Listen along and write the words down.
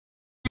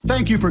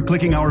Thank you for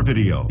clicking our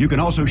video. You can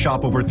also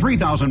shop over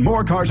 3,000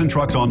 more cars and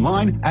trucks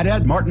online at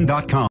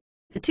edmartin.com.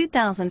 The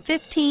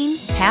 2015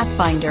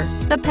 Pathfinder.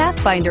 The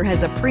Pathfinder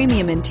has a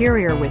premium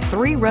interior with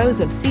 3 rows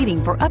of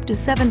seating for up to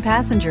 7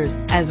 passengers,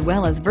 as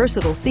well as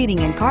versatile seating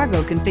and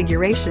cargo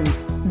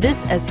configurations.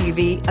 This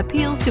SUV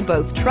appeals to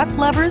both truck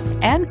lovers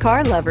and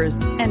car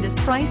lovers and is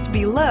priced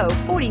below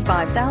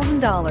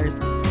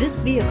 $45,000. This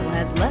vehicle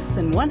has less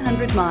than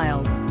 100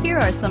 miles. Here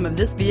are some of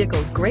this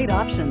vehicle's great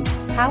options: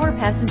 power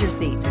passenger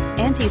seat,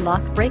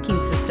 anti-lock braking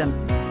system,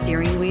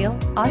 steering wheel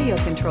audio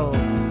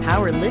controls,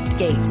 power lift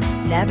gate,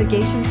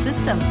 navigation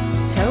system,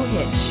 tow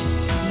hitch,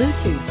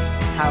 Bluetooth,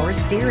 power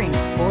steering,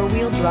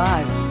 4-wheel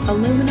drive,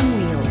 aluminum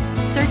wheels.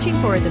 Searching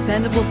for a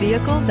dependable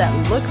vehicle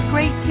that looks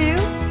great too?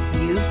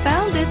 You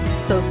found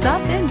it, so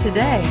stop in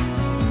today.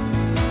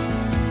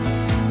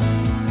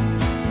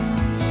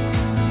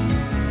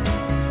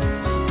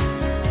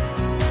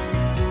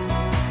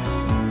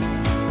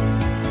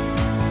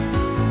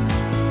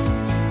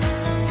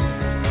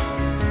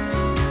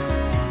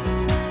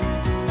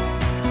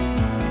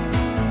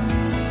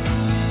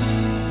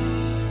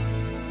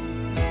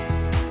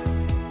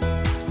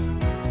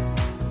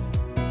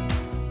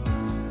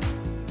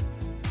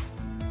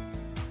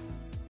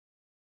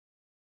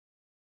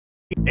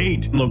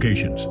 Eight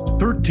locations,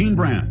 13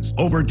 brands,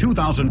 over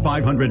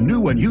 2,500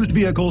 new and used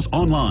vehicles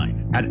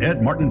online at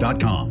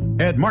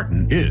edmartin.com. Ed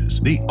Martin is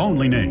the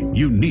only name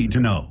you need to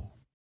know.